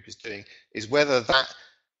working group is doing, is whether that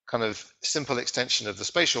kind of simple extension of the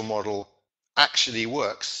spatial model actually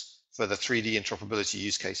works for the 3D interoperability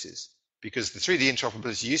use cases. Because the 3D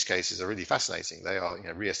interoperability use cases are really fascinating. They are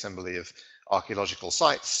reassembly of archaeological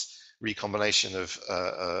sites, recombination of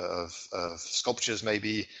sculptures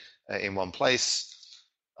maybe in one place.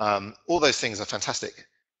 All those things are fantastic.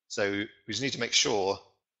 So we just need to make sure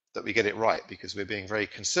that we get it right, because we're being very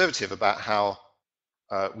conservative about how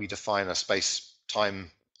we define a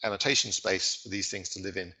space-time annotation space for these things to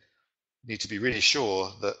live in. We need to be really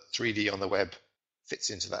sure that 3D on the web fits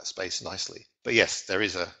into that space nicely. But yes, there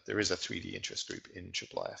is a 3D interest group in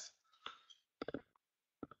IIIF.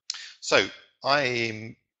 So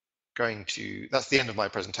I'm going to, that's the end of my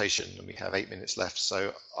presentation, and we have 8 minutes left,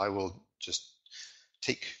 so I will just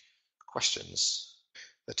take questions.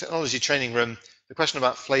 The technology training room, the question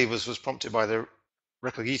about flavors was prompted by the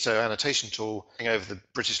Recogito annotation tool over the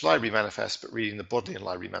British Library manifest, but reading the Bodleian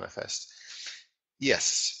Library manifest.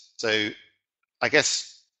 Yes, so I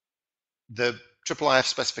guess the IIIF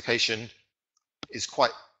specification is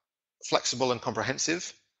quite flexible and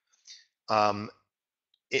comprehensive.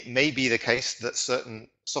 It may be the case that certain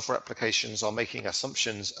software applications are making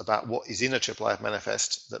assumptions about what is in a IIIF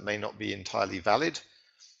manifest that may not be entirely valid.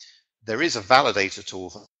 There is a validator tool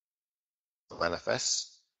for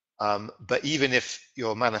manifests, but even if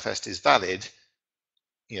your manifest is valid,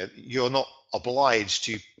 you're not obliged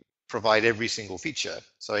to provide every single feature.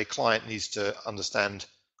 So a client needs to understand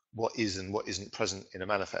what is and what isn't present in a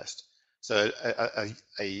manifest. So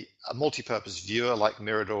a multi-purpose viewer like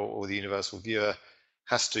Mirador or the universal viewer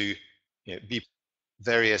has to be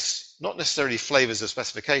various, not necessarily flavors of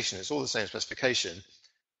specification, it's all the same specification,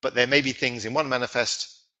 but there may be things in one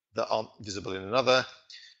manifest that aren't visible in another.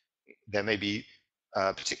 There may be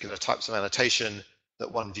particular types of annotation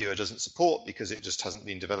that one viewer doesn't support because it just hasn't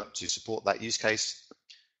been developed to support that use case,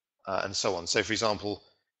 and so on. So for example,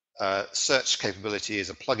 search capability is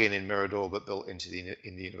a plugin in Mirador but built into the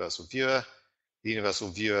universal viewer. The universal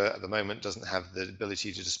viewer at the moment doesn't have the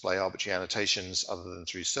ability to display arbitrary annotations other than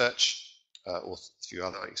through search or through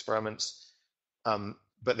other experiments.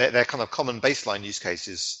 But their kind of common baseline use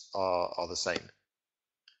cases are the same.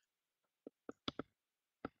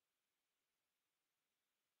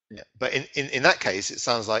 Yeah, but in that case, it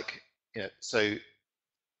sounds like, so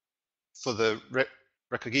for the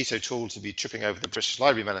Recogito tool to be tripping over the British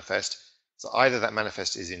Library manifest, so either that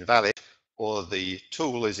manifest is invalid or the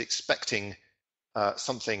tool is expecting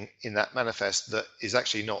something in that manifest that is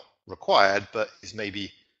actually not required, but is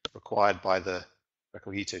maybe required by the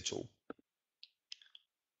Recogito tool.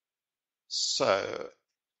 So,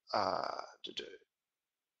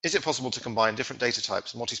 is it possible to combine different data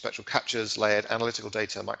types, multispectral captures, layered analytical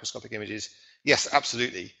data, microscopic images? Yes,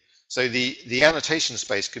 absolutely. So the annotation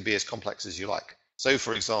space could be as complex as you like. So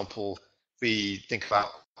for example, we think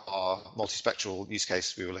about our multispectral use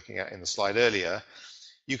case we were looking at in the slide earlier,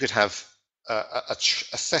 you could have a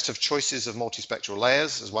set of choices of multispectral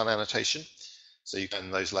layers as one annotation. So you can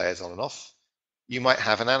turn those layers on and off. You might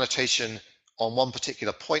have an annotation on one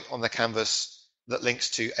particular point on the canvas that links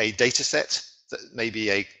to a data set that may be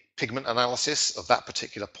a pigment analysis of that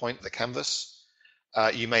particular point on the canvas.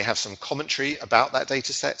 You may have some commentary about that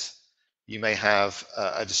data set. You may have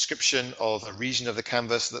a description of a region of the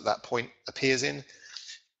canvas that point appears in.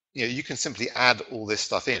 You can simply add all this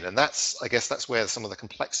stuff in, and I guess that's where some of the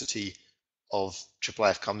complexity of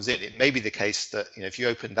IIIF comes in. It may be the case that if you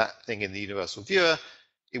open that thing in the universal viewer,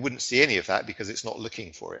 it wouldn't see any of that because it's not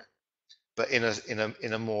looking for it. But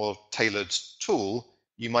in a more tailored tool,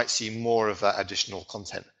 you might see more of that additional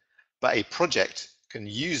content. But a project can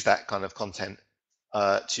use that kind of content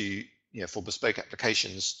for bespoke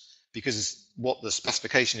applications, because what the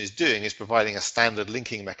specification is doing is providing a standard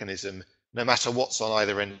linking mechanism no matter what's on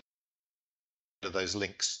either end of those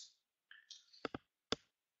links.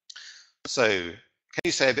 So can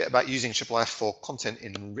you say a bit about using IIIF for content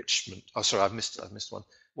enrichment? Oh, sorry, I've missed one.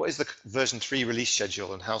 What is the version 3 release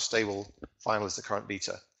schedule and how stable final is the current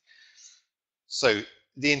beta? So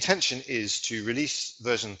the intention is to release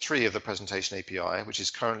version 3 of the presentation API, which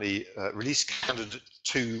is currently release candidate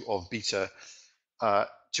 2 of beta,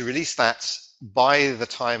 to release that by the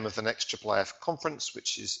time of the next IIIF conference,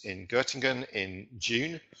 which is in Göttingen in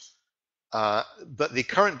June. But the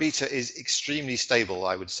current beta is extremely stable,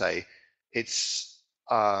 I would say. It's,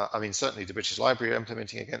 certainly the British Library are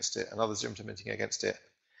implementing against it and others are implementing against it.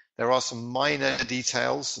 There are some minor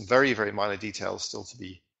details, some very, very minor details still to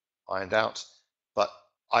be ironed out. But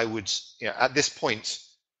I would, at this point,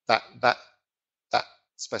 that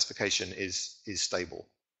specification is stable.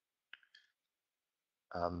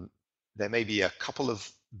 There may be a couple of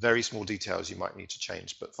very small details you might need to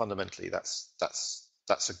change, but fundamentally that's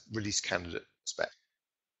a release candidate spec.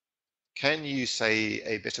 Can you say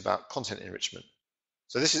a bit about content enrichment?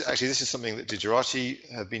 So this is something that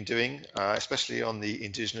Digirati have been doing, especially on the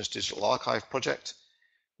Indigenous Digital Archive project,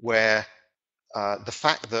 where the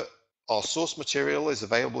fact that our source material is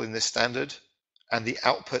available in this standard and the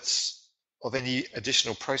outputs of any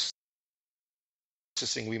additional processing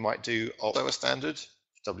we might do are also a standard,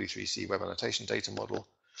 W3C web annotation data model.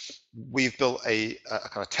 We've built a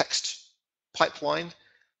kind of text pipeline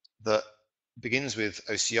that begins with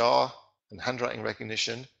OCR and handwriting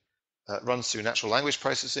recognition, runs through natural language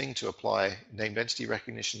processing to apply named entity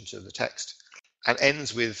recognition to the text, and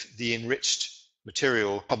ends with the enriched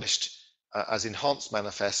material published as enhanced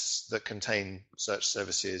manifests that contain search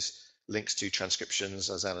services, links to transcriptions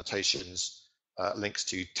as annotations, links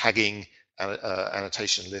to tagging,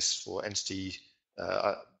 annotation lists for entity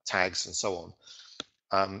tags, and so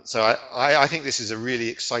on. So I think this is a really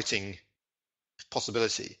exciting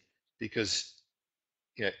possibility, because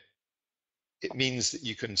it means that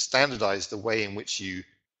you can standardize the way in which you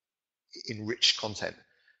enrich content.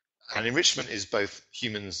 And enrichment is both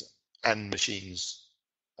humans and machines,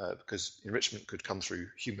 because enrichment could come through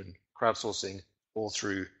human crowdsourcing or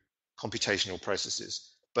through computational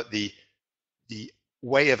processes. But the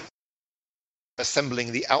way of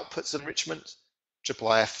assembling the outputs of enrichment,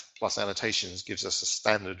 IIIF plus annotations gives us a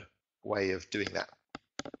standard way of doing that.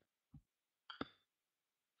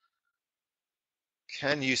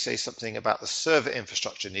 can you say something about the server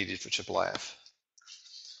infrastructure needed for IIIF?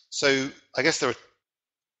 So I guess there are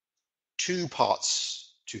two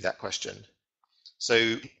parts to that question.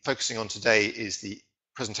 So focusing on today is the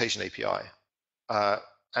presentation API.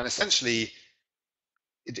 And essentially,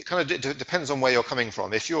 it kind of depends on where you're coming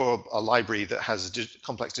from. If you're a library that has a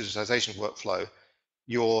complex digitization workflow,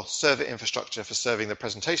 your server infrastructure for serving the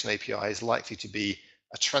presentation API is likely to be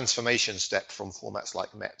a transformation step from formats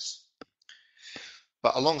like METs.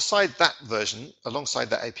 But alongside that version, alongside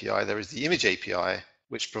that API, there is the image API,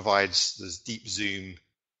 which provides those deep zoom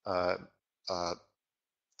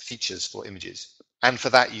features for images. And for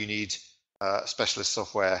that, you need specialist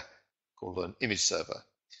software called an image server.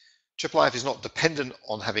 IIIF is not dependent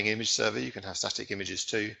on having an image server. You can have static images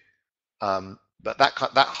too. But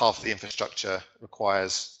that half of the infrastructure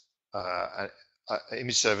requires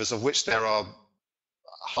image servers, of which there are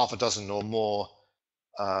half a dozen or more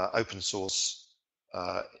open source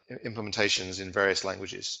implementations in various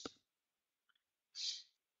languages.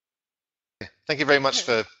 Thank you very much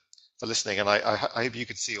for listening, and I hope you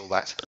could see all that.